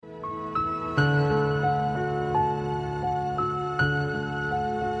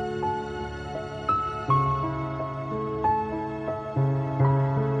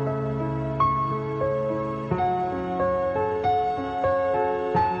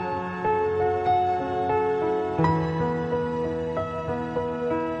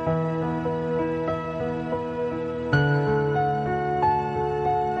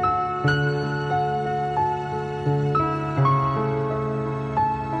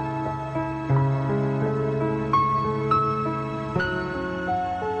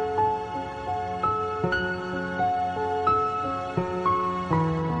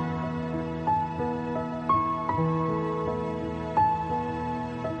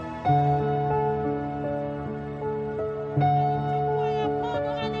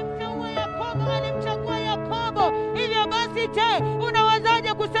je,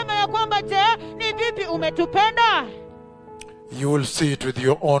 unawezaje kusema ya kwamba je, ni vipi umetupenda? You will see it with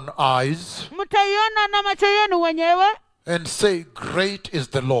your own eyes. Mtaiona na macho yenu wenyewe. And say, great is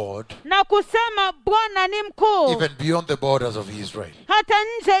the Lord. Na kusema Bwana ni mkuu. Even beyond the borders of Israel. Hata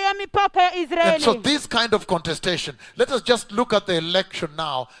nje ya mipaka ya Israeli. And so this kind of contestation, let us just look at the election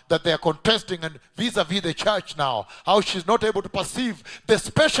now that they are contesting and vis-a-vis the church now. How she's not able to perceive the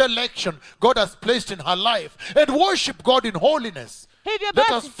special election God has placed in her life and worship God in holiness.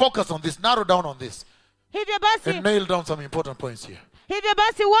 Let us focus on this, narrow down on this. And nail down some important points here. Hivyo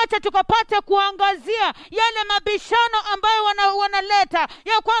basi wacha tukapate kuangazia yale mabishano ambayo wanaleta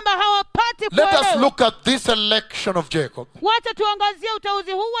ya kwamba hawapati kuelewa. Let us look at this election of Jacob. Wacha tuangazie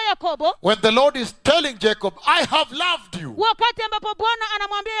uteuzi huu wa Yakobo. When the Lord is telling Jacob, I have loved you. Wakati ambapo Bwana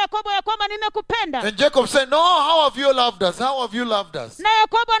anamwambia Yakobo ya kwamba nimekupenda. And Jacob said, no, how have you loved us? How have you loved us? Na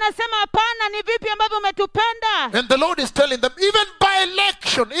Yakobo anasema hapana, ni vipi ambavyo umetupenda? And the Lord is telling them, even by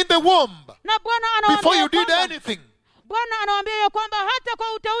election in the womb, na Bwana anawaambia before you did anything, Bwana anawaambia ya kwamba hata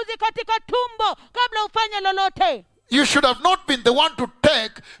kwa uteuzi katika tumbo kabla ufanye lolote, you should have not been the one to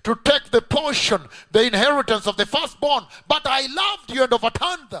take the portion, the inheritance of the firstborn, but I loved you and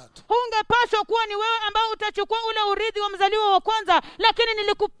overturned that. Hungepaswa kuwa ni wewe ambao utachukua ule urithi wa mzaliwa wa kwanza, lakini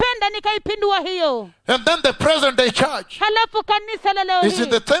nilikupenda nikaipindua hiyo. And then the present day church halafu kanisa la leo is in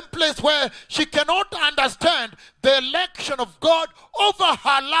the same place where she cannot understand the election of God over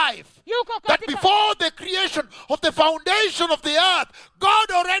her life. That before the creation of the foundation of the earth,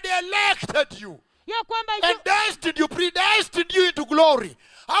 God already elected you. And destined you, predestined you into glory.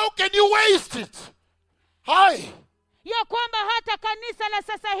 How can you waste it? Hi. Ya kwamba hata kanisa la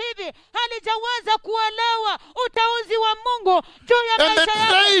sasa hivi halijaweza kuelewa uteuzi wa Mungu juu ya maisha yake. And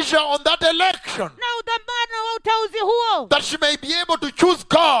the treasure on that election. Na udhamana wa uteuzi huo. That she may be able to choose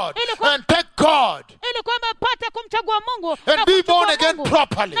God and take God. Ili kwamba apate kumchagua Mungu and be born again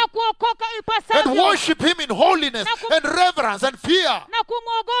properly. Na kuokoka ipasavyo. And worship Him in holiness and reverence and fear. Na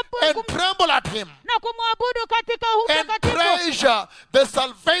kumwogopa and tremble at Him. Na kumwabudu katika and treasure the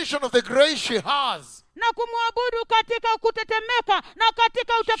salvation of the grace she has. Na kumwabudu katika kutetemeka na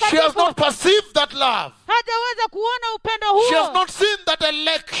katika utakatifu. She has not perceived that love. Hajaweza kuona upendo huo. She has not seen that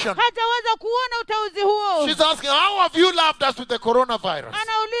election. Hajaweza kuona uteuzi huo. She's asking, how have you loved us with the coronavirus?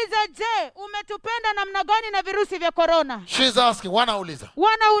 Anauliza, je, umetupenda namna gani na virusi vya corona? She's asking, wanauliza,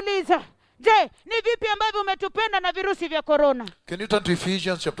 je, ni vipi ambavyo umetupenda na virusi vya corona? Can you turn to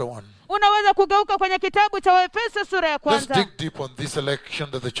Ephesians chapter 1? Unaweza kugeuka kwenye kitabu cha Waefeso sura ya kwanza. Let's dig deep on this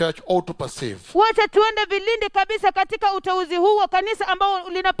election that the church ought to perceive. Wacha tuende vilindi kabisa katika uteuzi huu wa kanisa ambao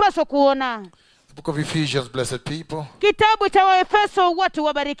linapaswa kuona. The book of Ephesians, blessed people. Kitabu cha Waefeso, watu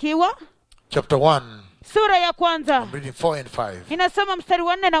wabarikiwa. Chapter 1. Sura ya kwanza. I'm reading 4 and 5. Inasoma mstari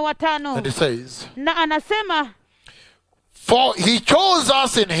wa 4 na wa 5. And it says, na anasema, for He chose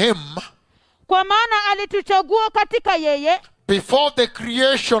us in Him, kwa maana alituchagua katika yeye, before the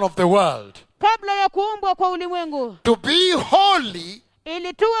creation of the world, kabla ya kuumbwa kwa ulimwengu, to be holy,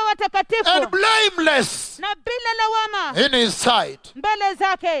 ili tuwe watakatifu and blameless, na bila lawama in His sight. mbele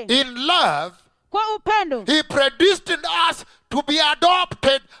zake. In love, kwa upendo, He predestined us to be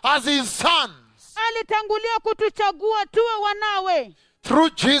adopted as His sons. Alitangulia kutuchagua tuwe wanawe,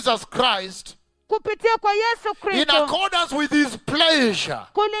 through Jesus Christ, kupitia kwa Yesu Kristo, in accordance with His pleasure,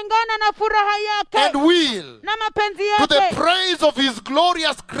 kulingana na furaha yake and will, na mapenzi to the yake, praise of His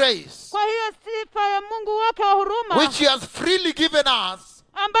glorious grace, kwa hiyo sifa ya Mungu wake wa huruma, which He has freely given us,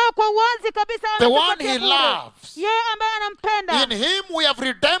 ambayo kwa wazi kabisa the one He loves. yeye ambaye anampenda. In Him we have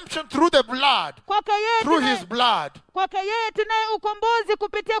redemption through the blood, through His blood, kwake yeye tunaye ukombozi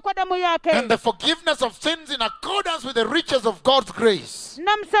kupitia kwa damu yake, and the forgiveness of sins in accordance with the riches of God's grace,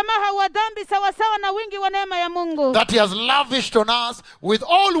 na msamaha wa dhambi sawasawa na wingi wa neema ya Mungu, that He has lavished on us with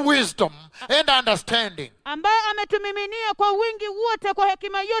all wisdom and understanding, ambaye ametumiminia kwa wingi wote kwa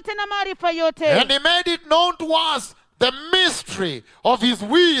hekima yote na maarifa yote. And He made it known to us the mystery of His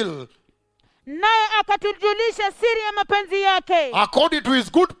will, naye akatujulisha siri ya mapenzi yake, according to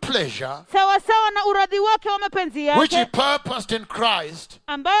His good pleasure, sawasawa na uradhi wake wa mapenzi yake, which He purposed in Christ,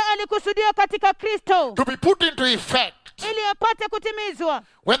 ambaye alikusudia katika Kristo, to be put into effect, ili apate kutimizwa,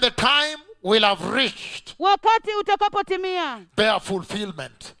 when the time will have reached wakati utakapotimia, their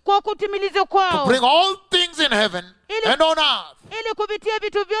fulfillment, kwa kutimilizwa kwao, to bring all things in heaven and on earth, ili kuvitia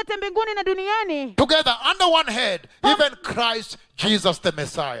vitu vyote mbinguni na duniani together under one head, even Christ Jesus the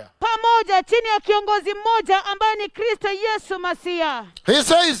Messiah. pamoja chini ya kiongozi mmoja ambaye ni Kristo Yesu Masia. He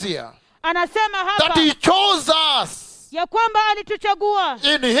says here, anasema hapa, that He chose us ya kwamba alituchagua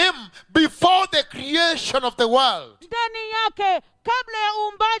in Him before the creation of the world. ndani yake kabla ya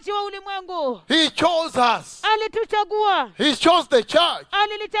uumbaji wa ulimwengu. He chose us. Alituchagua. He chose the church.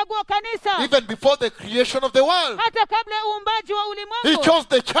 Alilichagua kanisa. Even before the creation of the world. Hata kabla ya uumbaji wa ulimwengu. He chose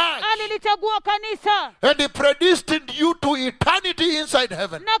the church. Alilichagua kanisa. And he predestined you to eternity inside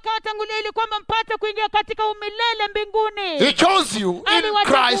heaven. Na kawatangulia ili kwamba mpate kuingia katika umilele mbinguni. He chose you in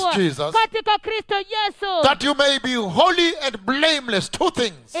Christ Jesus. Katika Kristo Yesu. That you may be holy and blameless. Two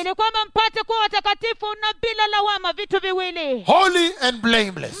things. Ili kwamba mpate kuwa watakatifu na bila lawama, vitu viwili. Holy and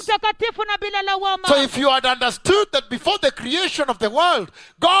blameless. Mtakatifu na bila lawama. So if you had understood that before the creation of the world,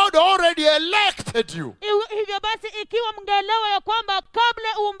 God already elected you. Hivyo basi ikiwa mngeelewa ya kwamba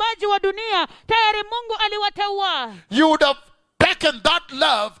kabla uumbaji wa dunia tayari Mungu aliwateua. You would have taken that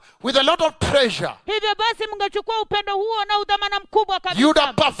love with a lot of treasure. Hivyo basi mngechukua upendo huo na udhamana mkubwa kabisa. You would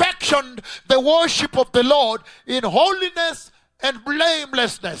have perfected the worship of the Lord in holiness and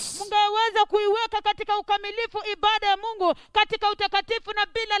blamelessness. Mngeweza kuiweka katika ukamilifu ibada ya Mungu katika utakatifu na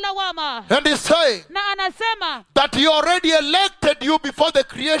bila lawama. And he's saying na anasema that he already elected you before the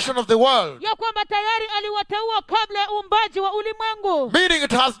creation of the world. Ya kwamba tayari aliwateua kabla ya uumbaji wa ulimwengu. Meaning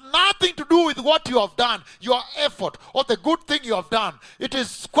it has nothing to do with what you have done, your effort, or the good thing you have done. It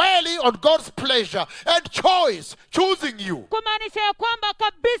is squarely on God's pleasure and choice, choosing you. Kumaanisha ya kwamba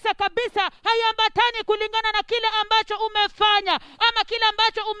kabisa haiambatani kulingana na kile ambacho umefanya ama kile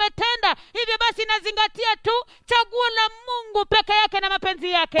ambacho umetenda. Hivyo basi inazingatia tu chaguo la Mungu peke yake na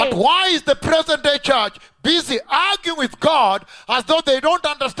mapenzi yake. But why is the present day church busy arguing with God as though they don't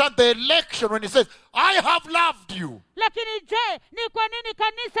understand the election when he says, I have loved you? Lakini je, ni kwa nini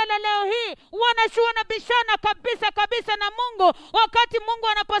kanisa la leo hii wanabishana kabisa na Mungu wakati Mungu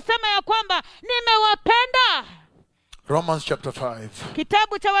anaposema ya kwamba nimewapenda? Romans chapter 5.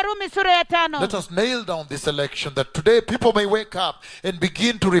 Kitabu cha Warumi sura ya 5. Let us nail down this election that today people may wake up and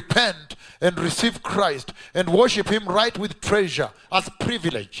begin to repent and receive Christ and worship him right with treasure as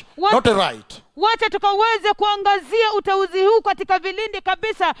privilege, not a right. Wacha tukaweze kuangazia uteuzi huu katika vilindi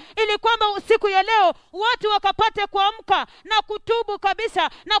kabisa ili kwamba siku ya leo watu wakapate kuamka na kutubu kabisa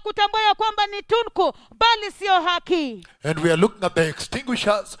na kutambua ya kwamba ni tunku bali sio haki. And we are looking at the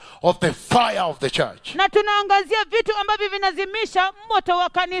extinguishers of the fire of the church. Na tunaangazia vitu ambavyo vinazimisha moto wa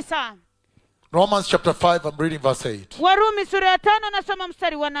kanisa. Romans chapter 5, I'm reading verse 8. Warumi sura ya 5 nasoma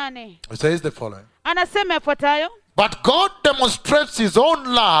mstari wa 8. It says the following. Anasema yafuatayo. But God demonstrates his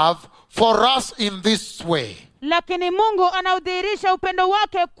own love for us in this way. Lakini Mungu anaudhihirisha upendo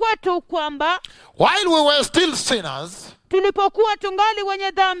wake kwetu kwamba while we were still sinners, tulipokuwa tungali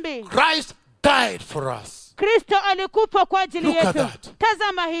wenye dhambi, Christ died for us. Kristo alikufa kwa ajili Look at yetu. that.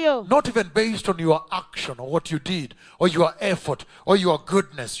 Tazama hiyo. Not even based on your action or what you did or your effort or your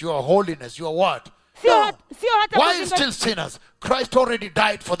goodness, your holiness, your what. No. While still sinners, Christ already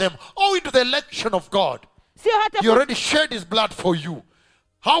died for them owing to the election of God. He already shed his blood for you.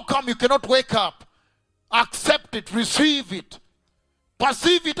 How come you cannot wake up, accept it, receive it,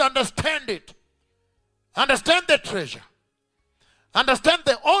 perceive it, understand it, understand the treasure, understand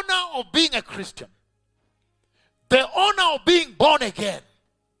the honor of being a Christian, the honor of being born again,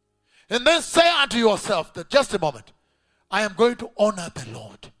 and then say unto yourself that just a moment, I am going to honor the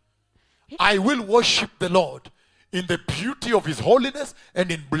Lord. I will worship the Lord in the beauty of his holiness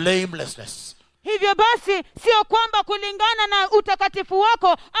and in blamelessness. Hivyo basi sio kwamba kulingana na utakatifu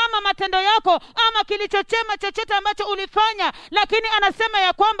wako ama matendo yako ama kilichochema chochote ambacho ulifanya, lakini anasema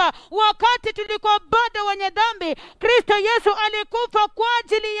ya kwamba wakati tulikuwa bado wenye dhambi, Kristo Yesu alikufa kwa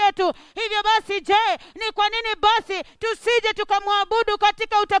ajili yetu. Hivyo basi je, ni kwa nini basi tusije tukamwabudu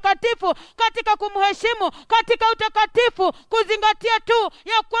katika utakatifu, katika kumheshimu, katika utakatifu, kuzingatia tu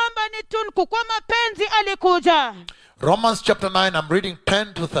ya kwamba ni tunku kwa mapenzi alikuja. Romans chapter 9, I'm reading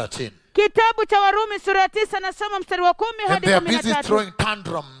 10 to 13. Kitabu cha Warumi sura 9 nasoma mstari wa 10 hadi 13. And they are busy throwing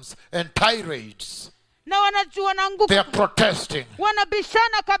tantrums and tirades. Na wanaanguka. They are protesting.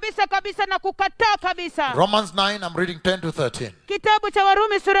 Wanabishana kabisa na kukataa kabisa. Romans 9, I'm reading 10 to 13. Kitabu cha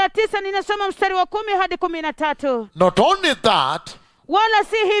Warumi sura 9 ninasoma mstari wa 10 hadi 13. Not only that, wala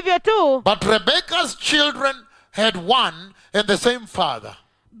si hivyo tu, but Rebekah's children had one and the same father.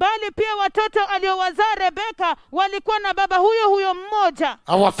 Bali pia watoto aliowazaa Rebeka walikuwa na baba huyo mmoja.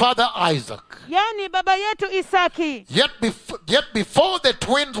 Our father Isaac. Yani baba yetu Isaki. Yet before the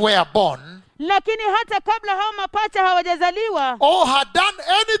twins were born, lakini hata kabla hao mapacha hawajazaliwa, or had done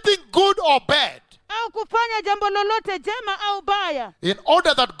anything good or bad, au kufanya jambo lolote jema au baya, in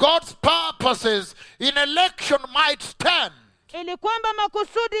order that God's purposes in election might stand, ili kwamba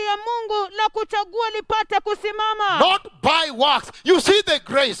makusudi ya Mungu la kuchagua lipate kusimama. Not by works. You see the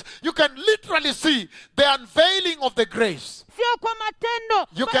grace. You can literally see the unveiling of the grace. Sio kwa matendo.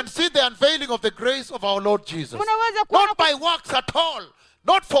 You can see the unveiling of the grace of our Lord Jesus. Mnaweza kuona Not by works at all.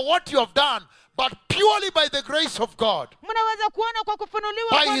 Not for what you have done, but purely by the grace of God. mnaweza kuona kwa kufunuliwa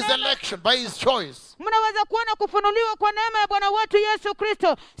By kwa his neema. election, by his choice. Mnaweza kuona kufunuliwa kwa neema ya Bwana wetu Yesu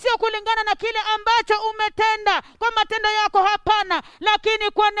Kristo, sio kulingana na kile ambacho umetenda kwa matendo yako, hapana,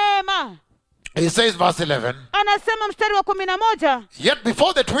 lakini kwa neema. He says, verse 11, Anasema mstari wa 11, yet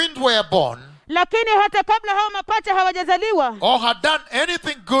before the twins were born, lakini hata kabla hao mapacha hawajazaliwa or had done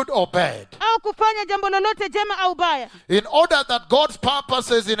anything good or bad, au kufanya jambo lolote jema au baya, in order that God's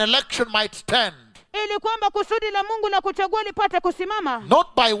purposes in election might stand, ili kwamba kusudi la Mungu la kuchagua lipate kusimama, not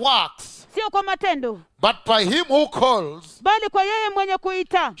by works, sio kwa matendo, but by him who calls, bali kwa yeye mwenye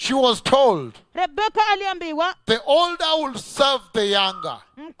kuita. she was told, Rebeka aliambiwa, the older will serve the younger.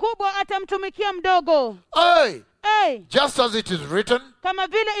 mkubwa atamtumikia mdogo. Hey, Hey, just as it is written, kama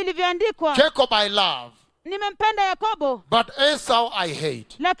vile ilivyoandikwa, Jacob I love, nimempenda Yakobo, but Esau I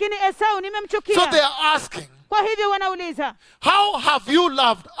hate. lakini Esau So nimemchukia. they are asking, Kwa hivyo wanauliza, how have you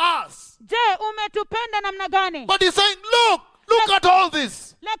loved us? je, umetupenda namna gani? But he's saying, look at all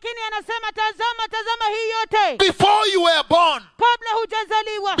this. Lakini anasema, tazama hii yote. Before you were born, Kabla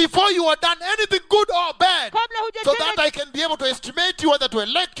hujazaliwa, before you had done anything good or bad, kabla so that hujatenda, I can be able to estimate you whether to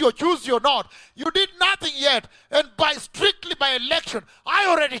elect you or choose you or not. You did nothing yet. And strictly by election, I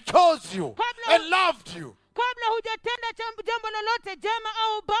already chose you and loved you. kabla hujatenda jambo lolote jema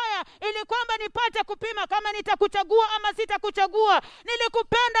au baya, ili kwamba nipate kupima kama nitakuchagua ama sitakuchagua,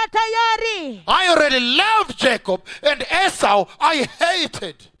 nilikupenda tayari. I already loved Jacob, and Esau I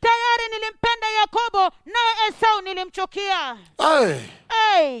hated. Tayari nilimpenda Yakobo, naye Esau nilimchukia.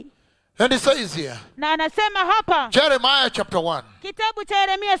 Hey. And he says here, Na anasema hapa, Jeremiah chapter 1. kitabu cha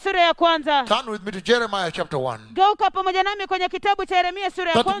Yeremia sura ya kwanza. Turn with me to Jeremiah chapter 1. Geuka pamoja nami kwenye kitabu cha Yeremia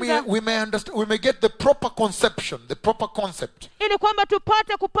sura ya That kwanza, we may understand, we may get the proper conception, the proper concept ili kwamba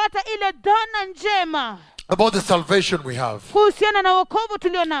tupate kupata ile dhana njema about the salvation we have. kuhusiana na wokovu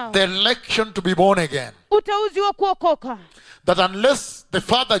tulio nao, The election to be born again. uteuzi wa kuokoka. That unless the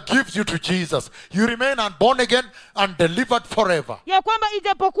Father gives you to Jesus, you remain unborn again and delivered forever. Ya kwamba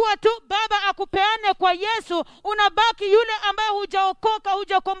ijapokuwa tu Baba akupeane kwa Yesu, unabaki yule ambaye hujaokoka,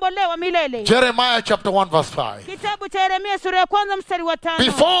 hujakombolewa milele. Jeremiah chapter 1 verse 5. Kitabu cha Yeremia sura ya kwanza mstari wa 5.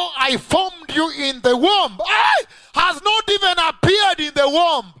 Before I formed you in the womb, has not even appeared in the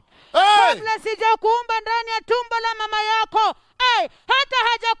womb. Kabla sijakuumba ndani ya tumbo la mama yako, hata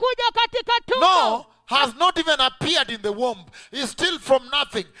hajakuja katika tumbo. No, has not even appeared in the womb. He's still from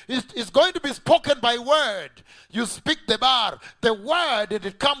nothing. It's going to be spoken by word. You speak the bar, the word, and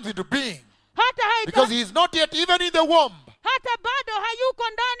it comes into being. Because he is not yet even in the womb. Hata bado hayuko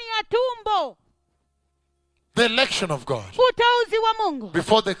ndani ya tumbo. The election of God. Uteuzi wa Mungu.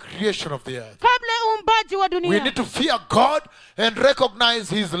 Before the creation of the earth. Kabla uumbaji wa dunia. We need to fear God and recognize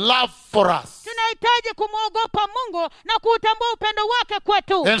his love for us. Tunahitaji kumwogopa Mungu na kuutambua upendo wake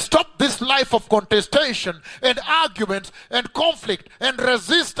kwetu. And stop this life of contestation and arguments and conflict and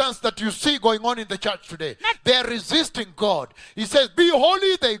resistance that you see going on in the church today. They are resisting God. He says, be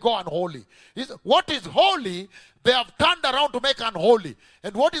holy, they go unholy. What is holy, they have turned around to make unholy.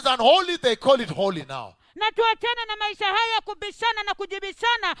 And what is unholy, they call it holy now. Na tuachane na maisha haya kubishana na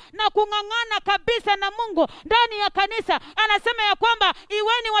kujibishana na kung'ang'ana kabisa na Mungu ndani ya kanisa. Anasema ya kwamba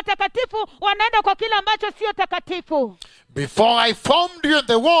iweni watakatifu, wanaenda kwa kile ambacho sio takatifu. Before I formed you in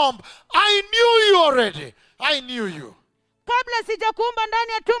the womb, I knew you already. I knew you. Kabla sijakuumba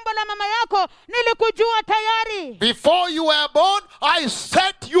ndani ya tumbo la mama yako, nilikujua tayari. Before you were born, I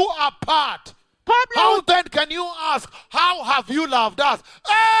set you apart. How then can you ask, how have you loved us?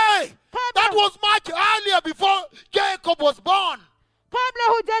 Hey! That was much earlier before Jacob was born. Kabla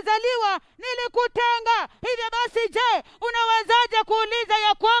hujazaliwa nilikutenga. Hivyo basi, je, unawezaje kuuliza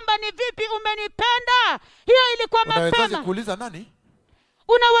ya kwamba ni vipi umenipenda? Hiyo ilikuwa mapema. Unawezaje kuuliza nani?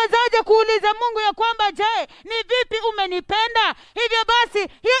 Unawezaje kuuliza Mungu ya kwamba je, ni vipi umenipenda? Hivyo basi,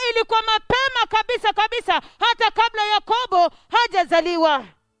 hiyo ilikuwa mapema kabisa, hata kabla Yakobo hajazaliwa.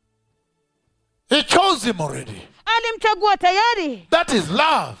 He chose him already. Alimchagua tayari. That is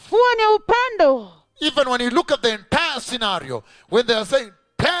love. Huo ni upendo. Even when you look at the entire scenario, when they are saying,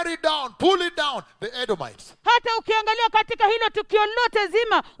 tear it down, pull it down, the Edomites. Hata ukiangalia katika hilo tukio lote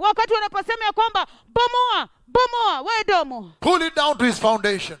zima, wakati wanaposema ya kwamba bomoa, we Edomu. Pull it down to his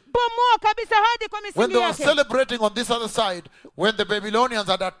foundation. Bomoa kabisa hadi kwa misingi yake. When they were celebrating on this other side, when the Babylonians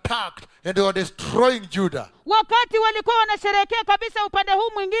had attacked and they were destroying Judah. Wakati walikuwa wanasherehekea kabisa upande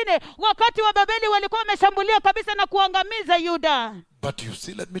huu mwingine, wakati wa Babeli walikuwa wameshambulia kabisa na kuangamiza Yuda. But you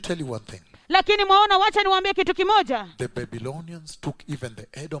see, let me tell you one thing. Lakini mwaona, wacha niwaambie kitu kimoja. The Babylonians took even the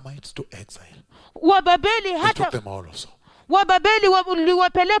Edomites to exile. Wa Babeli They hata took them all also. Wababeli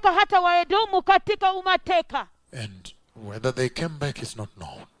waliwapeleka hata Waedomu katika umateka. And whether they came back is not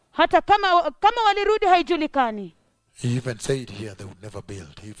known. Hata kama walirudi haijulikani. He even said here they would never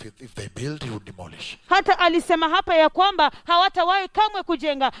build. If they build, he would demolish. Hata alisema hapa ya kwamba hawatawahi kamwe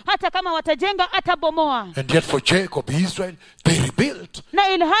kujenga. Hata kama watajenga atabomoa. And yet for Jacob, Israel, they rebuilt. Na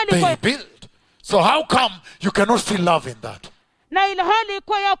ilhali They rebuilt. So how come you cannot see love in that? Na ilhali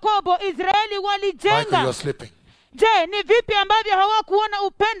kwa Yakobo, Israeli walijenga. Michael, you are sleeping. Je, ni vipi ambavyo hawakuona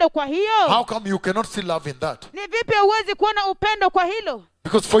upendo kwa hiyo? How come you cannot see love in that? Ni vipi huwezi kuona upendo kwa hilo?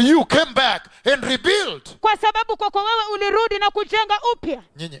 Because for you came back and rebuilt. Kwa sababu kwako wewe ulirudi na kujenga upya.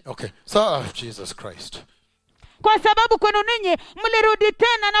 Okay. So Jesus Christ. Kwa sababu kwenu ninyi mlirudi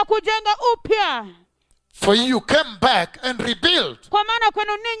tena na kujenga upya. For you came back and rebuilt. Kwa maana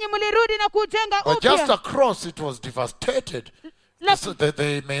kwenu ninyi mlirudi na kujenga upya. Just across it was devastated. So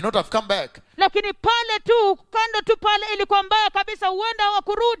they may not have come back. Lakini pale tu, kando tu pale ilikuwa mbaya kabisa, huenda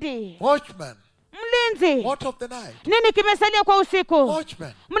hawakurudi. Watchman. Mlinzi. What of the night? Nini kimesalia kwa usiku?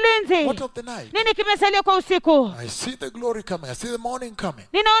 Watchman. Mlinzi. What of the night? Nini kimesalia kwa usiku? I see the glory coming. I see the morning coming.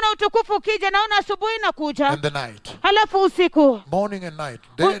 Ninaona utukufu ukija, naona asubuhi inakuja. And the night. Halafu usiku. Morning and night.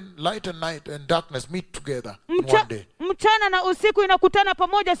 Then light and night and darkness meet together in one day. Mchana na usiku inakutana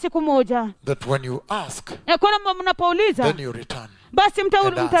pamoja siku moja. That when you ask, ya kwamba mnapouliza, then you return. Basi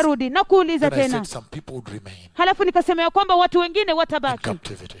mtarudi na kuuliza tena. Some people would remain. Halafu nikasema ya kwamba watu wengine watabaki. In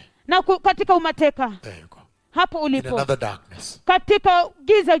captivity. Na katika umateka. There you go. Hapo ulipo. In another darkness. Katika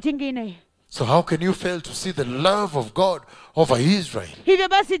giza jingine. So how can you fail to see the love of God over Israel? Hivyo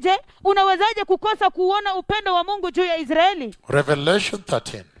basi je, unawezaje kukosa kuona upendo wa Mungu juu ya Israeli? Revelation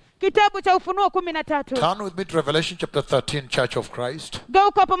 13. Kitabu cha Ufunuo 13. Turn with me to Revelation chapter 13, Church of Christ.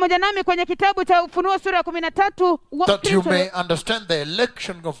 Geuka pamoja nami kwenye kitabu cha Ufunuo sura ya 13. That you may understand the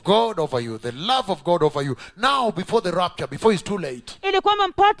election of God over you, the love of God over you, now before the rapture, before it's too late. Ili kwamba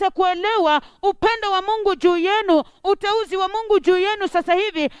mpate kuelewa upendo wa Mungu juu yenu, uteuzi wa Mungu juu yenu sasa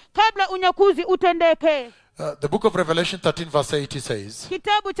hivi, kabla unyakuzi utendeke. The book of Revelation 13 verse 8 says,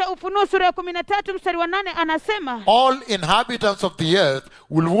 Kitabu cha Ufunuo sura ya 13 mstari wa 8 anasema, all inhabitants of the earth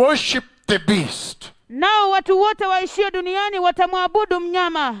will worship the beast. Nao watu wote waishio duniani watamwabudu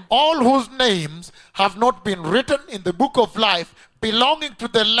mnyama. All whose names have not been written in the book of life belonging to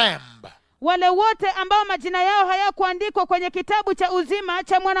the Lamb. Wale wote ambao majina yao hayakuandikwa kwenye kitabu cha uzima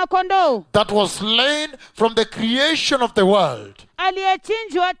cha mwana-kondoo. That was slain from the creation of the world.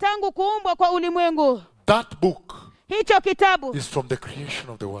 Aliyechinjwa tangu kuumbwa kwa ulimwengu. That book hicho kitabu is from the creation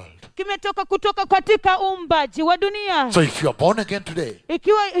of the world. Kimetoka kutoka katika uumbaji wa dunia. So if you are born again today,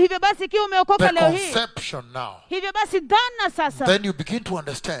 ikiwa hivyo basi ikiwa umeokoka leo hii, conception now, hivyo basi dhana sasa, then you begin to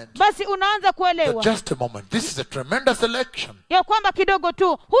understand, basi unaanza kuelewa, just a moment, this is a tremendous election. Ya kwamba kidogo tu,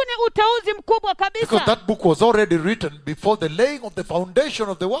 huu ni uteuzi mkubwa kabisa. Because that book was already written before the laying of the foundation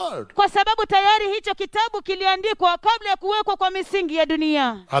of the world. Kwa sababu tayari hicho kitabu kiliandikwa kabla ya kuwekwa kwa misingi ya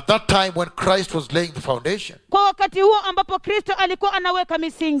dunia. At that time when Christ was laying the foundation. Kwa wakati huo ambapo Kristo alikuwa anaweka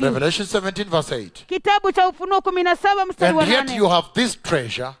misingi. Revelation 17 verse 8. Kitabu cha Ufunuo 17 mstari wa 8. And yet you have this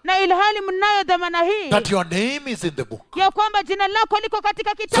treasure. Na ilhali mnayo dhamana hii. That your name is in the book. Ya kwamba jina lako liko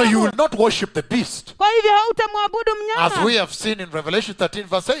katika kitabu. So you will not worship the beast. Kwa hivyo hautamwabudu mnyama. As we have seen in Revelation 13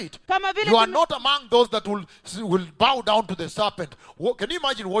 verse 8. Kama vile you are not among those that will bow down to the serpent. Can you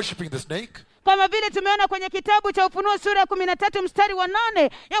imagine worshiping the snake? Kama vile tumeona kwenye kitabu cha Ufunuo sura 13 mstari wa 8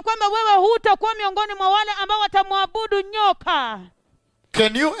 ya kwamba wewe hutakuwa miongoni mwa wale ambao watamwabudu nyoka.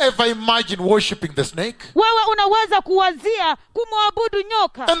 Can you ever imagine worshiping the snake? Wewe unaweza kuwazia kumwabudu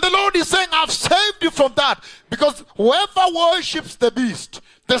nyoka. And the Lord is saying, I've saved you from that. Because whoever worships the beast,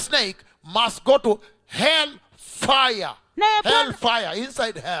 the snake, must go to hell fire. Hell fire,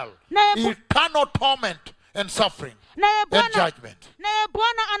 inside hell. Eternal torment and suffering. And judgment. Naye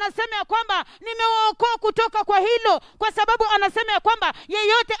Bwana anasema ya kwamba nimewaokoa kutoka kwa hilo, kwa sababu anasema ya kwamba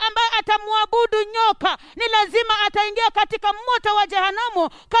yeyote ambaye atamwabudu nyoka ni lazima ataingia katika moto wa jehanamu,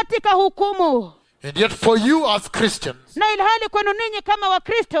 katika hukumu. And yet for you as Christians, na ilhali kwenu ninyi kama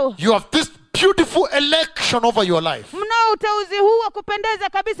Wakristo, you have this beautiful election over your life. Mnao uteuzi huu wa kupendeza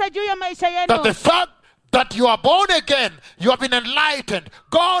kabisa juu ya maisha yenu. That the fact that you are born again, you have been enlightened.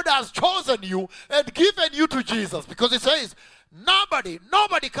 God has chosen you and given you to Jesus. Because it says,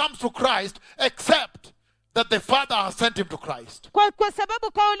 nobody comes to Christ except that the Father has sent him to Christ. Kwa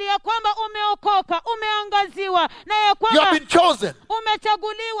sababu kauli ya kwamba umeokoka, umeangaziwa, na ya kwamba you have been chosen.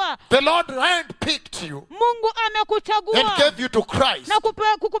 Umechaguliwa. The Lord handpicked you. Mungu amekuchagua. And gave you to Christ. Na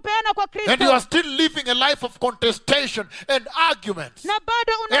kukupeana kwa Kristo. And you are still living a life of contestation and arguments. Na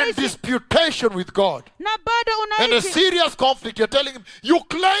bado unaishi. And disputation with God. Na bado unaishi. And a serious conflict. You're telling him, you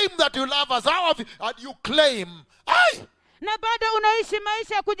claim that you love us. And you claim, na bado unaishi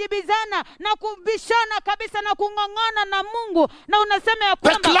maisha ya kujibizana na kubishana kabisa na kung'ang'ana na Mungu, na unasema ya The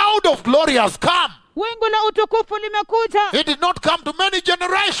kwamba cloud of glory has come. wingu la utukufu limekuja. It did not come to many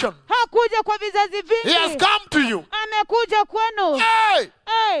generations. Hakuja kwa vizazi He has vingi, come to you. amekuja kwenu. Hey!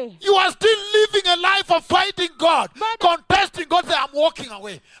 Hey, You are still living a life of fighting God, contesting God. Say, I'm walking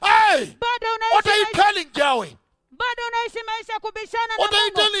away. Hey! bado What are unaishi you maisha, telling Yahweh? bado unaishi maisha ya kubishana What na are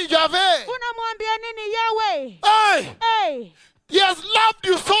you Mungu. telling Yahweh? Unamwambia nini Yahweh? Hey! Hey, He has loved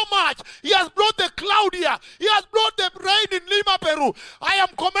you so much. He has brought the cloud here. He has brought the rain in Lima, Peru. I am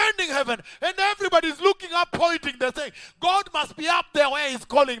commanding heaven. And everybody is looking up, pointing. They're saying, God must be up there where he's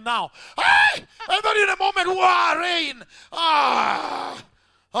calling now. Hey! And then in a moment, wow, rain. Ah!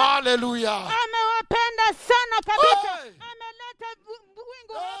 Hallelujah. amewapenda sana kabisa. Hey! Ameleta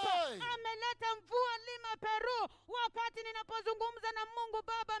wingu hapa. Hey! Ameleta mvua Lima, Peru. Wakati ninapozungumza na Mungu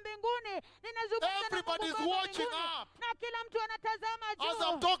Baba mbinguni, ninazungumza na Everybody's Mungu Baba watching mbinguni, up. na kila mtu anatazama As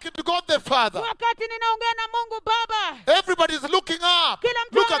I'm juu. talking to God the Father, Wakati ninaongea na Mungu Baba, everybody's looking up. kila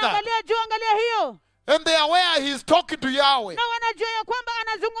mtu Look at that. anaangalia juu. Angalia hiyo. And they are aware he's talking to Yahweh. Na wanajua ya kwamba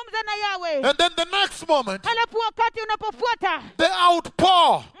anazungumza na Yahweh. And then the next moment, Halafu wakati unapofuata, the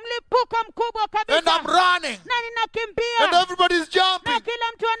outpour. mlipuko mkubwa And kabisa, I'm running. na And ninakimbia, everybody's jumping. na kila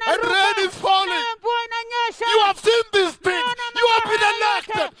mtu And anaruka, rain is falling. na mvua inanyesha. You have seen these things. Naona You have been mambo haya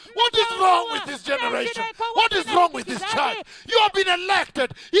elected. yote. What is wrong with this generation? What is wrong with this church? You have been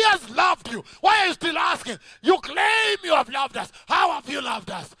elected. He has loved you. Why are you still asking? You claim you have loved us. How have you loved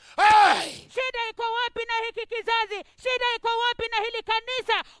us? Hey! Shida iko wapi na hiki kizazi? Shida iko wapi na hili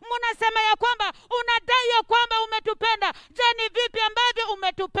kanisa? Mnasema ya kwamba unadai ya kwamba umetupenda. Je, ni vipi ambavyo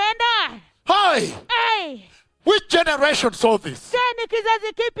umetupenda? Hey! Hey, Which generation saw this? je, ni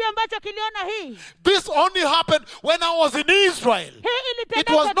kizazi kipi ambacho kiliona hii? This only happened when I was in Israel. Hii It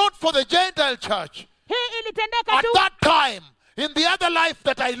was ilitendeka, not for the Gentile church. hii ilitendeka At tu. that time, in the other life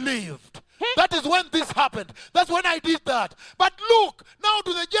that I lived, that is when this happened. That's when I did that. But look now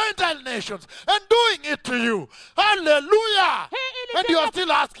to the Gentile nations and doing it to you. Hallelujah. And you are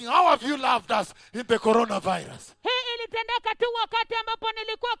still asking, how have you loved us in the coronavirus? Hii ilitendeka tu wakati ambapo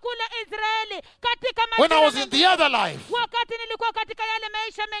nilikuwa kule Israeli katika When I majira was in the mengine. other life, Wakati nilikuwa katika yale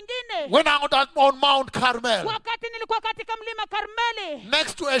maisha mengine. when I was on Mount Carmel, Wakati nilikuwa katika mlima Karmeli,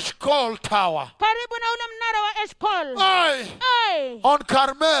 next to Eshkol Tower. karibu na ule mnara wa Eshkol. Hey, Hey, on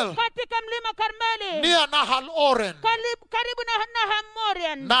Carmel, katika mlima Karmeli, near Nahal Oren. karibu na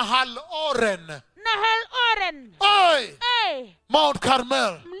Nahamorian. Nahal Oren. Nahal Oren. Hey, Hey, Mount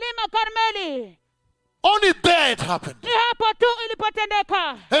Carmel. mlima Karmeli. Only there it happened. Ni hapo tu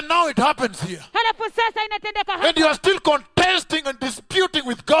ilipotendeka. And now it happens here. Halafu sasa inatendeka And you hapa. are still contesting and disputing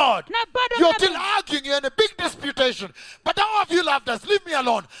with God. Na bado You're mna- still arguing. You're in a big disputation. But how have you loved us? Leave me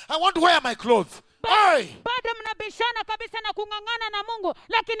alone. I want to wear my clothes. Hey! bado mnabishana kabisa na kung'ang'ana na Mungu.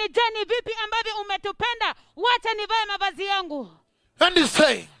 Lakini je, ni vipi ambavyo umetupenda? Wacha nivae mavazi yangu. And he's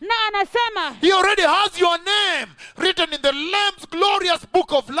saying, Na anasema he already has your name written in the Lamb's glorious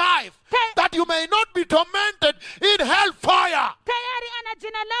book of life, that you may not be tormented in hellfire. tayari ana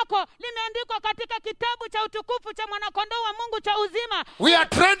jina lako limeandikwa katika kitabu cha utukufu cha mwanakondoo wa Mungu cha uzima. We are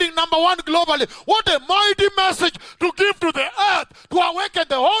trending #1 globally. What a mighty message to give to the earth, to awaken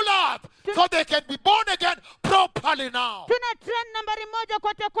the whole earth, so they can be born again properly now. Tuna trend nambari 1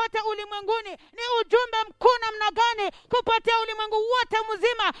 kote kote ulimwenguni. Ni ujumbe mkuu namna gani kupatia ulimwengu wote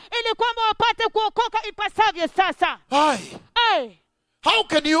mzima ili kwamba wapate kuokoka ipasavyo sasa. Aye. Hey, How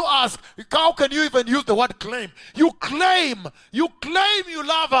can you ask? How can you even use the word claim? You claim you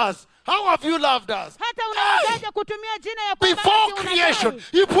love us. How have you loved us? hata unawezaje kutumia jina ya kwamba Before ati unadai? creation,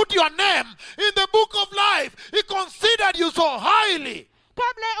 he put your name in the book of life. He considered you so highly.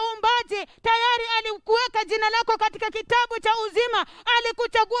 Kabla ya uumbaji tayari alikuweka jina lako katika kitabu cha uzima.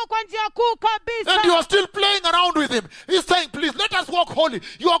 Alikuchagua kwa njia kuu kabisa. And you are still playing around with him. He's saying, please, let us walk holy.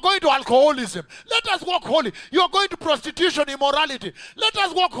 You are going to alcoholism. Let us walk holy. You are going to prostitution, immorality. Let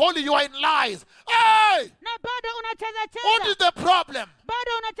us walk holy. You are in lies. Hey! Na bado unacheza What cheza. is the problem?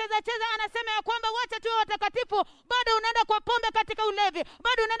 Bado unacheza cheza, anasema ya kwamba wacha tuwe watakatifu. Bado unaenda kwa pombe katika ulevi.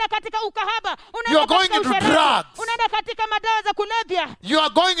 Bado unaenda katika ukahaba. You Unaenda are going katika into usherati. drugs. Unaenda katika madawa za kulevya. You are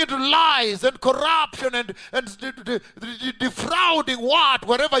going into lies and corruption and defrauding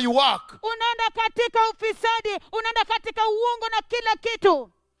wherever you work. Unaenda katika ufisadi. Unaenda katika uongo na kila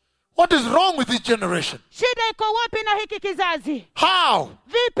kitu. What is wrong with this generation? Shida iko wapi na hiki kizazi? How?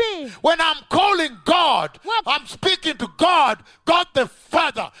 Vipi? When I'm calling God, What? I'm speaking to God the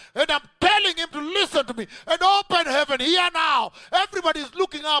Father, and I'm telling him to listen to me and open heaven here now. Everybody is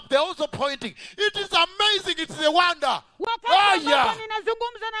looking up. They're also pointing. It is amazing. It's a wonder. Wakati yeah. ambapo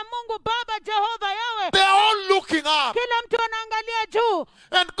ninazungumza na Mungu Baba Jehova Yawe, They're all looking up. kila mtu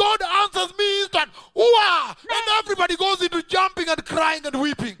and God answers me instant. Ooh-ah! And everybody goes into jumping and crying and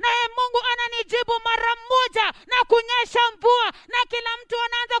weeping. naye Mungu ananijibu mara moja na kunyesha mvua na kila mtu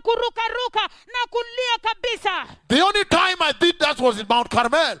anaanza kurukaruka na kulia kabisa. The only time I did that was in Mount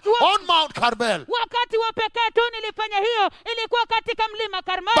Carmel. On Mount Carmel. Wakati wa pekee tu nilifanya hiyo ilikuwa katika mlima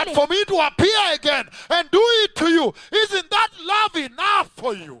Karmeli. But for me to appear again and do it to you, isn't that love enough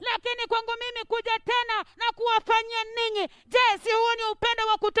for you? Lakini kwangu mimi kuja tena na kuwafanyia ninyi, je, si huo ni upendo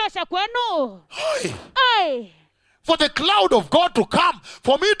wa kutosha kwenu? Ai. For the cloud of God to come,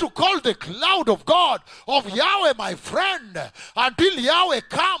 for me to call the cloud of God, of Yahweh my friend, until Yahweh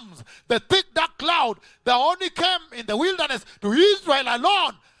comes, the thick dark cloud that only came in the wilderness to Israel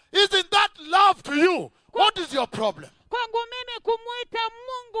alone, isn't that love to you? What is your problem? Kwangu mimi kumuita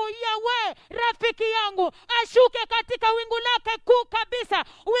Mungu Yahweh rafiki yangu ashuke katika wingu lake kuu kabisa,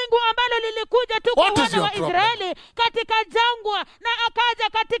 wingu ambalo lilikuja tu kwa wana wa Israeli katika jangwa na akaja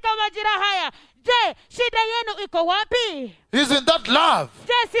katika majira haya. Je, shida yenu iko wapi? Isn't that love?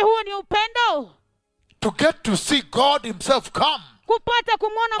 Je, si huu ni upendo? To get to see God himself come kupata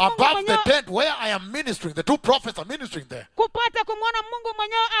kumwona Mungu above mwenyewe, the tent where I am ministering. The two prophets are ministering there. kupata kumwona Mungu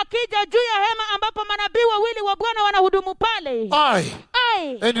mwenyewe akija juu ya hema ambapo manabii wawili wa Bwana wanahudumu pale. Aye.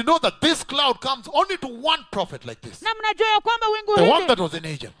 And you know that this cloud comes only to one prophet like this. Na mnajua ya kwamba wingu The hili, one that was in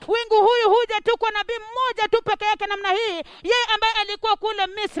Egypt. wingu huyu huja tu kwa nabii mmoja tu peke yake namna hii, yeye ambaye alikuwa kule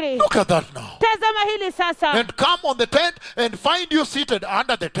Misri. Look at that now. Tazama hili sasa. And come on the tent and find you seated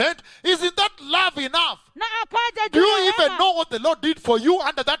under the tent. Isn't that love enough? Na akaja Do juu you ya even hema. know what the Lord did for you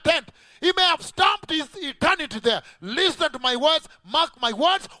under that tent? He may have stamped his eternity there. Listen to my words. Mark my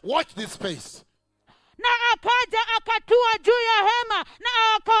words. Watch this space. Na akaja akatua juu ya hema na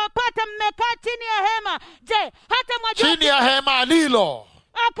akawapata mmekaa chini ya hema. Je, hata mwajua Chini ya hema alilo.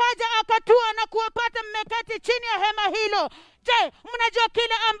 akaja akatua na kuwapata mmekati chini ya hema hilo. Je, mnajua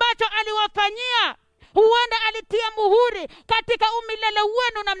kile ambacho aliwafanyia? Huenda alitia muhuri katika umilele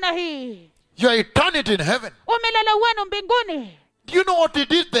wenu namna hii. Your eternity in heaven. Umilele wenu mbinguni. Do you know what he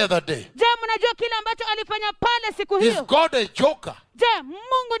did the other day? Je, mnajua kile ambacho alifanya pale siku Is hiyo? God a joker? Je,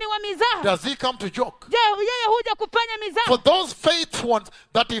 Mungu ni wa mizaha? Does he come to joke? Je, yeye huja kufanya mizaha? For those faithful ones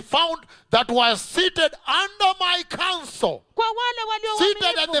that he found that were seated under my counsel, Kwa wale walio seated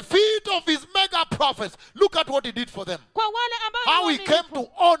at the waaminifu, feet of his mega prophets, look at what he did for them. kwa wale ambao How ni he came waaminifu,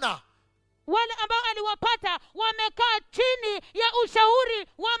 to honor. wale ambao aliwapata wamekaa chini ya ushauri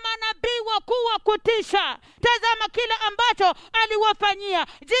wa manabii wakuu wa kutisha. Tazama kile ambacho aliwafanyia,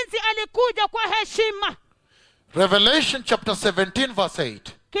 jinsi alikuja kwa heshima. Revelation chapter 17 verse 8.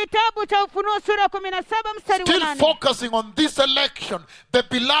 Kitabu cha Ufunuo sura 17 mstari wa Still 8. focusing on this election, the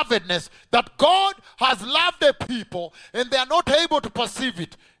belovedness, that God has loved a people and they are not able to perceive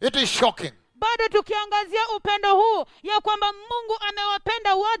it. It is shocking. Bado tukiangazia upendo huu ya kwamba Mungu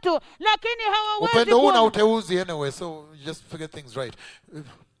amewapenda watu lakini hawawezi Upendo huu na kuona. uteuzi anyway, so just figure things right.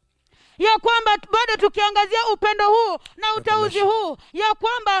 Ya kwamba bado tukiangazia upendo huu na uteuzi huu ya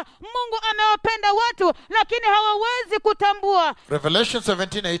kwamba Mungu amewapenda watu lakini hawawezi kutambua. Revelation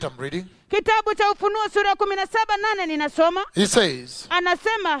 17:8 I'm reading. Kitabu cha Ufunuo sura 17:8 ninasoma. He says,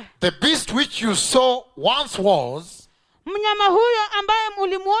 Anasema, the beast which you saw once was, mnyama huyo ambaye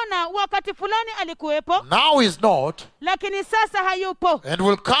mlimuona wakati fulani alikuwepo, now is not, lakini sasa hayupo, and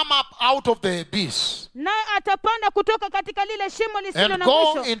will come up out of the abyss naye atapanda kutoka katika lile shimo lisilo and na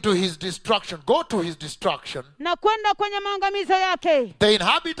go mwisho into his destruction. Go to his destruction. na kwenda kwenye maangamizo yake. The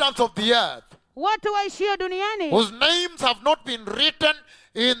inhabitants of the earth, Watu waishio duniani whose names have not been written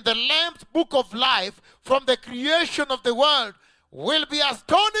in the Lamb's book of life from the creation of the world, will be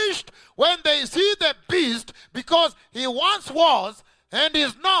astonished when they see the beast, because he once was and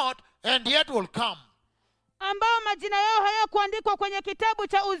is not and yet will come. ambao majina yao hayakuandikwa kwenye kitabu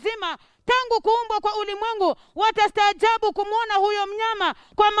cha uzima tangu kuumbwa kwa ulimwengu, watastaajabu kumwona huyo mnyama,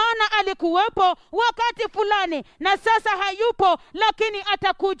 kwa maana alikuwepo wakati fulani na sasa hayupo, lakini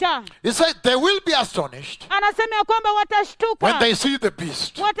atakuja. He said they will be astonished Anasema ya kwamba watashtuka when they see the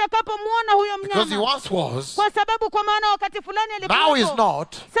beast, watakapomwona huyo because he mnyama, once was, kwa sababu kwa maana wakati fulani now is alikuwepo,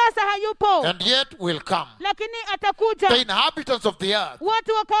 not, sasa hayupo, and yet will come. lakini atakuja. The inhabitants of the earth,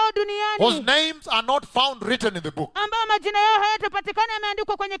 Watu wakao whose duniani names are not found written in the book. ambao majina yao hayatapatikana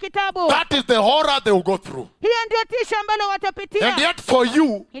yameandikwa kwenye kitabu. That is the horror they will go through. hiyo ndio tisho ambalo And watapitia. yet for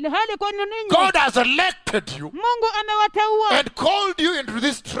you, Ili hali kwa ninyi, God has elected you Mungu amewateua and called you into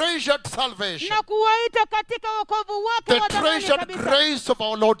this treasured salvation. na kuwaita katika wokovu wake The wa dhamani treasured kabisa. grace of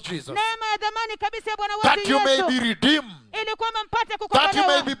our Lord Jesus. Neema ya dhamani kabisa ya Bwana That wetu you may Yesu. be redeemed. Ili kwamba mpate That you may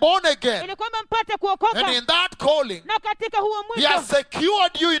kukombolewa. be born again. Ili kwamba mpate kuokoka. And in that calling, Na katika huo He has mwito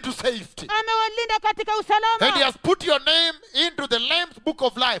secured you into safety. amewalinda katika And He usalama. has put your name into the Lamb's book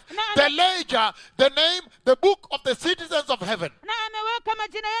of life. Na- The ledger, the name, the book of the citizens of heaven. Na ameweka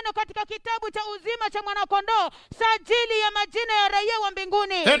majina yenu katika kitabu cha uzima cha mwanakondoo, sajili ya majina ya raia wa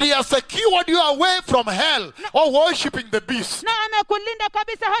mbinguni. And He has secured you away from hell or worshipping the beast. Na amekulinda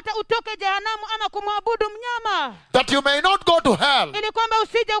kabisa hata utoke jehanamu ama kumwabudu mnyama. That you may not go to hell. Ili kwamba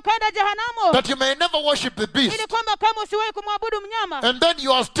usije ukaenda jehanamu. That you may never worship the beast. Ili kwamba kama usiwahi kumwabudu mnyama. And then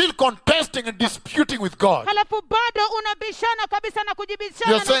you are still contesting and disputing with God. Halafu bado unabishana kabisa na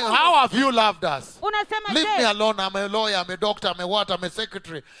kujibishana You're na saying, Mungu. how have you loved us? Unasema Leave me je, alone. I'm a lawyer, I'm a doctor, I'm a what, I'm a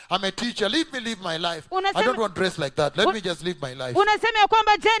secretary, I'm a teacher. Leave me live my life. I Unasema- don't want to dress like that. Let me just live my life. unasema ya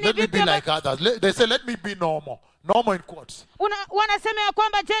kwamba je ni Let me vipi be like others. They say, let me be normal. Normal in quotes. wanasema ya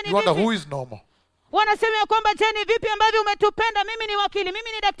kwamba je ni You wonder vipi who is normal? wanasema ya kwamba je ni vipi ambavyo umetupenda. Mimi ni wakili,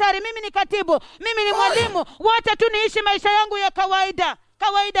 mimi ni daktari, mimi ni katibu, mimi ni mwalimu. Wacha tu niishi maisha yangu ya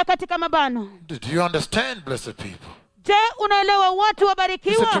kawaida katika mabano. Do you understand, blessed people? Je, unaelewa watu It's a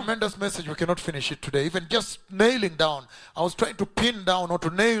wabarikiwa? tremendous message. We cannot finish it today. Even just nailing down. I was trying to pin down or to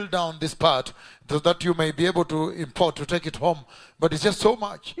nail down this part so that you may be able to import, to take it home. But it's just so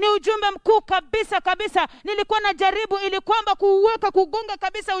much. Ni ujumbe mkuu kabisa. Nilikuwa najaribu ili kwamba kugonga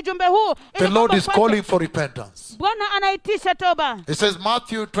kabisa ujumbe huu. The Lord is calling for repentance. Bwana anaitisha toba. It says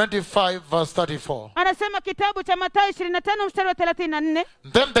Matthew 25 verse 34. Anasema kitabu cha Mathayo 25 mstari wa 34.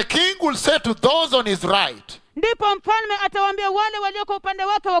 Then the king will say to those on his right, Ndipo mfalme atawaambia wale walioko upande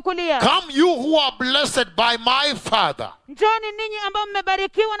wake wa kulia, come you who are blessed by my Father. njoni ninyi ambao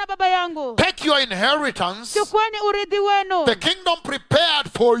mmebarikiwa na baba yangu. Take your inheritance, Chukueni urithi wenu, the kingdom prepared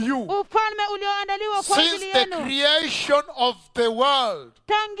for you ufalme ulioandaliwa kwa since ajili the yenu creation of the world.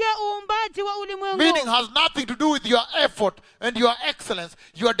 tangia uumbaji wa Meaning ulimwengu. has nothing to do with your effort and your excellence,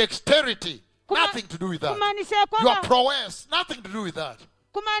 your dexterity. Kuma- Nothing to do with that. kumaanisha ya Your kwamba prowess. Nothing to do with that.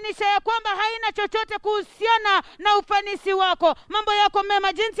 kumaanisha ya kwamba haina chochote kuhusiana na ufanisi wako, mambo yako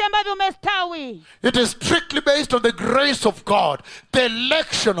mema, jinsi ambavyo umestawi. It is strictly based on the grace of God, the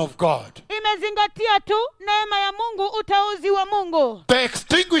election of God, Imezingatia tu neema ya Mungu, utauzi wa Mungu, the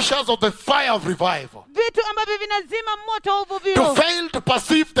extinguishers of the fire of revival. vitu ambavyo vinazima moto wa To uvuvio, fail to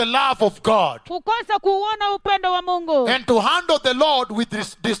perceive the love of God kukosa kuona upendo wa Mungu and to handle the Lord with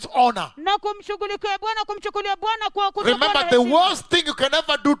this dishonor. na kumchukulia Bwana kwa Remember, kutokuwa na the heshima. worst thing you can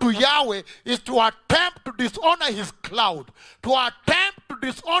ever do to Yahweh is to attempt to dishonor his cloud, to attempt to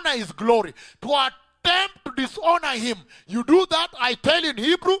dishonor his glory, to attempt to dishonor him. You do that, I tell you in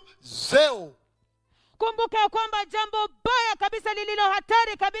Hebrew, zeo. Kumbuka ya kwamba jambo baya kabisa lililo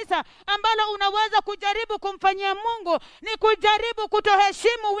hatari kabisa ambalo unaweza kujaribu kumfanyia Mungu ni kujaribu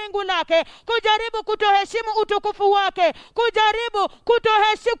kutoheshimu wingu lake, kujaribu kutoheshimu utukufu wake, kujaribu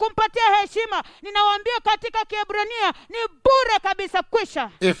kumpatia heshima. Ninawaambia katika Kiebrania ni bure kabisa,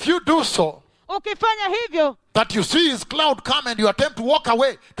 kwisha. If you do so, Ukifanya hivyo, that you see his cloud come and you attempt to walk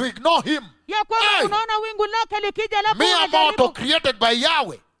away, to ignore him. ya kwamba Hey! unaona wingu lake likija, alafu Mere mortal unajaribu created by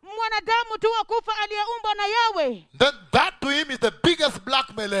Yahweh. mwanadamu tu wa kufa aliyeumbwa na Yawe. Then that to him is the biggest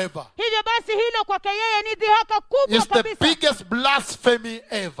blackmail ever. Hivyo basi hilo kwake yeye ni dhihaka kubwa It's the kabisa. biggest blasphemy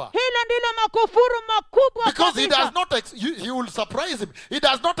ever. Hilo ndilo makufuru makubwa Because he kabisa. does not, he will surprise him. He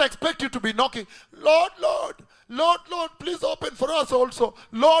does not expect you to be knocking, Lord, Lord, Lord, Lord, please open for us also.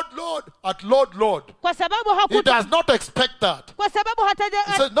 Lord, Lord, at Lord, Lord. Kwa sababu He does not expect that. kwa sababu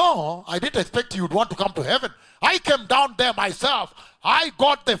He says, no, I didn't expect you'd want to come to heaven. I came down there myself. I,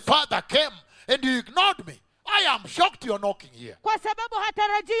 God the Father, came and you ignored me. I am shocked you're knocking here. kwa sababu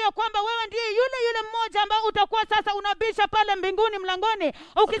hatarajia kwamba wewe ndiye yule mmoja ambao utakuwa sasa unabisha pale mbinguni mlangoni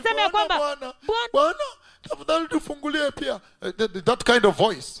ukisema ya kwamba Bwana, tafadhali tufungulie pia. That kind of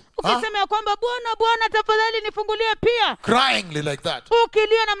voice. ukisema ya kwamba Bwana tafadhali nifungulie pia, Cryingly like that.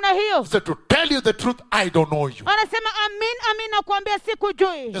 ukilia namna hiyo. He said, to tell you the truth, I don't know you. Anasema amin nakuambia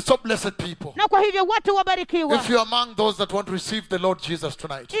sikujui. You're so blessed people. Na kwa hivyo watu wabarikiwa. If you're among those that want to receive the Lord Jesus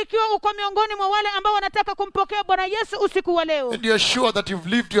tonight, Ikiwa uko miongoni mwa wale ambao wanataka kumpokea Bwana Yesu usiku wa leo, and you're sure that you've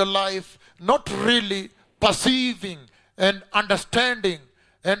lived your life not really perceiving and understanding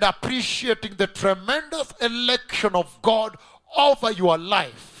and appreciating the tremendous election of God over your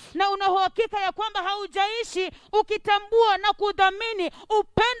life, na una uhakika ya kwamba haujaishi ukitambua na kudhamini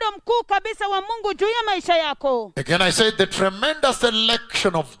upendo mkuu kabisa wa Mungu juu ya maisha yako. Again I say the tremendous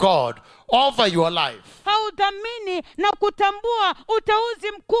election of God over your life. Haudhamini na kutambua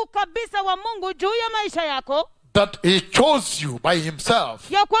uteuzi mkuu kabisa wa Mungu juu ya maisha yako. That he chose you by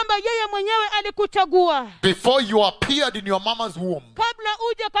himself. Ya kwamba yeye mwenyewe alikuchagua. Before you appeared in your mama's womb. Kabla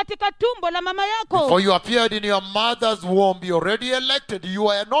uje katika tumbo la mama yako. Before you appeared in your mother's womb, you already elected. You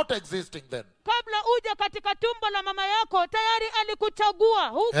were not existing then. Kabla uje katika tumbo la mama yako, tayari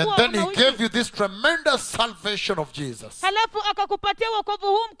alikuchagua. And then he gave you this tremendous salvation of Jesus. Halafu akakupatia wokovu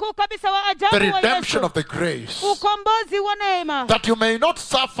huu mkuu kabisa wa ajabu wa Yesu. The redemption of the grace. Ukombozi wa neema. That you may not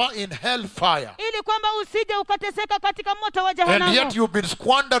suffer in hellfire. Ili kwamba usije ukateseka katika moto wa jehanamu. And yet you've been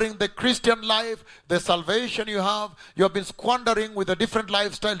squandering the Christian life, the salvation you have. You have been squandering with a different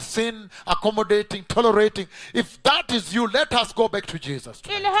lifestyle, sin, accommodating, tolerating. If that is you, let us go back to Jesus.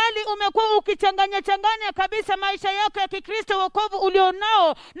 Ili hali umekuwa ukichanganya kabisa maisha yako ya Kikristo, wokovu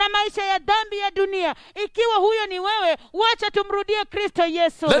ulionao na maisha ya dhambi ya dunia. Ikiwa huyo ni wewe, wacha tumrudie Kristo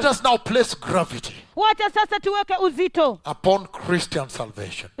Yesu. Let us now place gravity. Wacha sasa tuweke uzito upon Christian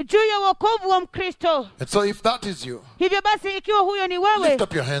salvation. juu ya wokovu wa Mkristo. And so if that is you, hivyo basi ikiwa huyo ni wewe, lift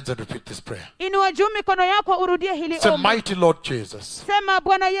up your hands and repeat this prayer. Inua juu mikono yako urudie hili Say, ombi. mighty Lord Jesus, Sema,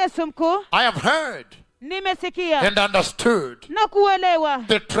 Bwana Yesu mkuu, I have heard nimesikia and understood na kuelewa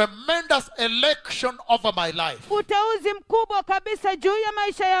the tremendous election over my life. uteuzi mkubwa kabisa juu ya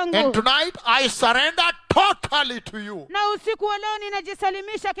maisha yangu. And tonight I surrender totally to you. Na usiku wa leo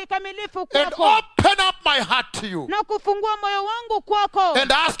ninajisalimisha kikamilifu And kwako. open up my heart to you. Na kufungua moyo wangu kwako.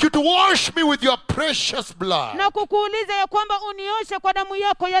 And ask you to wash me with your precious blood. Na kukuuliza ya kwamba unioshe kwa damu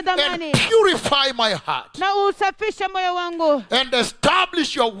yako ya dhamani. And purify my heart. Na usafishe moyo wangu. And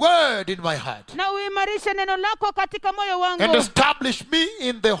establish your word in my heart. Na uimarishe neno lako katika moyo wangu. And establish me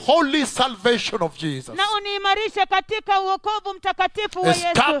in the holy salvation of Jesus. Na uniimarishe katika wokovu mtakatifu wa Yesu.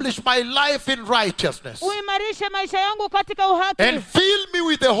 Establish my life in righteousness. Uimarishe maisha yangu katika uhaki. And fill me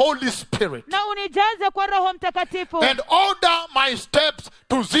with the Holy Spirit. Na unijaze kwa Roho Mtakatifu. And order my steps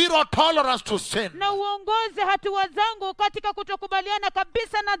to zero tolerance to sin. Na uongoze hatua zangu katika kutokubaliana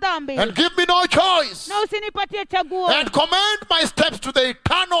kabisa na dhambi. And give me no choice. Na usinipatie chaguo. And command my steps to the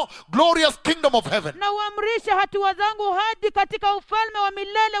eternal glorious kingdom of heaven. Na uamrishe hatua zangu hadi katika ufalme wa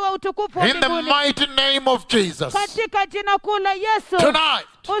milele wa utukufu wa mbinguni. In the mighty name of Jesus. Katika jina kuu la Yesu. Tonight,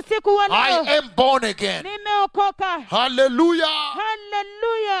 usiku wa leo, I am born again. Nimeokoka. Hallelujah.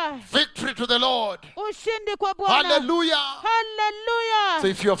 Hallelujah. Victory to the Lord. Ushindi kwa Bwana. Hallelujah. Hallelujah. So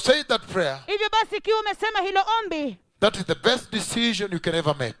if you have said that prayer, hivyo basi ikiwa umesema hilo ombi, that is the best decision you can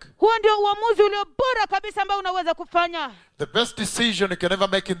ever make. huo ndio uamuzi ulio bora kabisa ambao unaweza kufanya. The best decision you can ever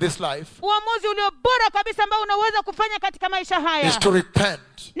make in this life Uamuzi ulio bora kabisa ambao unaweza kufanya katika maisha haya is to repent,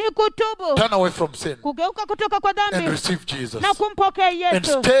 ni kutubu, turn away from sin, kugeuka kutoka kwa and dhambi receive Jesus. na kumpokea And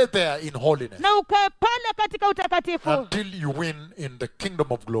Yesu, stay there in holiness na ukae pale katika utakatifu until you win in the kingdom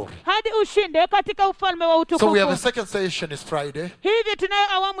of glory. hadi ushinde katika ufalme wa utukufu. So we have a second session is Friday. Hivi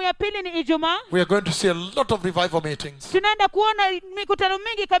tunayo awamu ya pili, ni Ijumaa. We are going to see a lot of revival meetings. Tunaenda kuona mikutano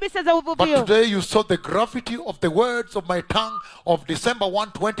mingi kabisa za But uvuvio. today you saw the gravity of the words of my tongue of December 1,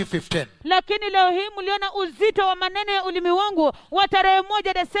 2015. Lakini leo hii mliona uzito wa maneno ya ulimi wangu wa tarehe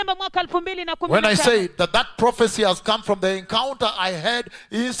 1 Desemba mwaka 2015. When I said that prophecy has come from the encounter I had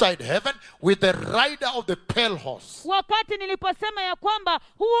inside heaven with the rider of the pale horse. Wakati niliposema ya kwamba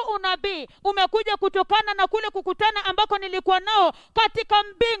huo unabii umekuja kutokana na kule kukutana ambako nilikuwa nao katika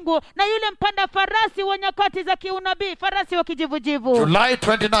mbingu na yule mpanda farasi wa nyakati za kiunabii, farasi wa kijivujivu. July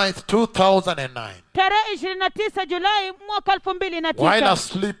 29th, 2009. Tarehe 29 Julai mwaka 2009. While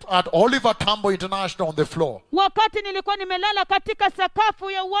asleep at Oliver Tambo International on the floor. Wakati nilikuwa nimelala katika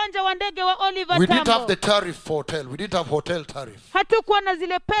sakafu ya uwanja wa ndege wa Oliver We Tambo. didn't have the tariff for hotel. We didn't have hotel tariff. Hatukuwa na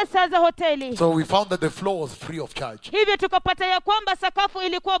zile pesa za hoteli. So we found that the floor was free of charge. Hivyo tukapata ya kwamba sakafu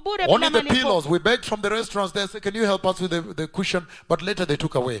ilikuwa bure bila Only the malipo. pillows. We begged from the restaurants. They said, can you help us with the cushion? But later they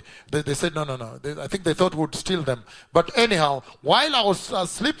took away. They said, no. I think they thought we'd steal them. But anyhow, while I was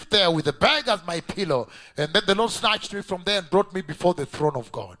asleep there with the bag as my pillow, and then the Lord snatched me from there and brought me before the throne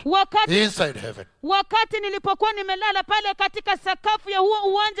of God. Inside heaven. Wakati nilipokuwa nimelala pale katika sakafu ya huo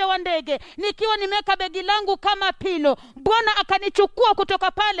uwanja wa ndege, nikiwa nimeweka begi langu kama pilo, Bwana akanichukua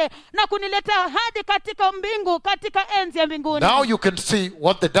kutoka pale na kunileta hadi katika mbingu, katika enzi ya mbinguni. Now you can see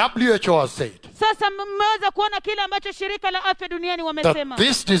what the WHO has said. Sasa mmeweza kuona kile ambacho shirika la afya duniani wamesema. That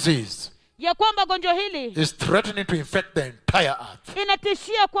this disease ya kwamba gonjwa hili is threatening to infect the entire earth.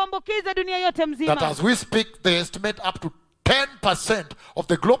 inatishia kuambukiza dunia yote mzima. That as we speak, they estimate up to 10% of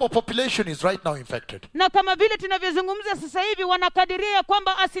the global population is right now infected. Na kama vile tunavyozungumza sasa hivi, wanakadiria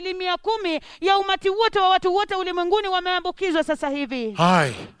kwamba 10% ya umati wote wa watu wote ulimwenguni wameambukizwa sasa hivi.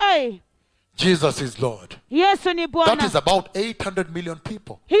 Ai. Jesus is Lord. Yesu ni Bwana. That is about 800 million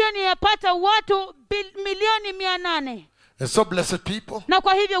people. Hiyo ni yapata watu milioni 800. And so blessed people, na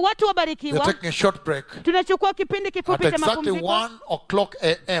kwa hivyo watu we're wabarikiwa, taking a short break. tunachukua kipindi kifupi At cha exactly mapumziko. 1 o'clock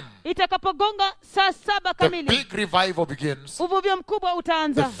a.m. Itakapogonga saa 7 the kamili, big revival begins. uvuvio mkubwa The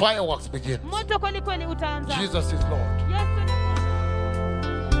utaanza. fireworks begin. Moto kweli kweli utaanza. Jesus is Lord. Yesu ni Bwana.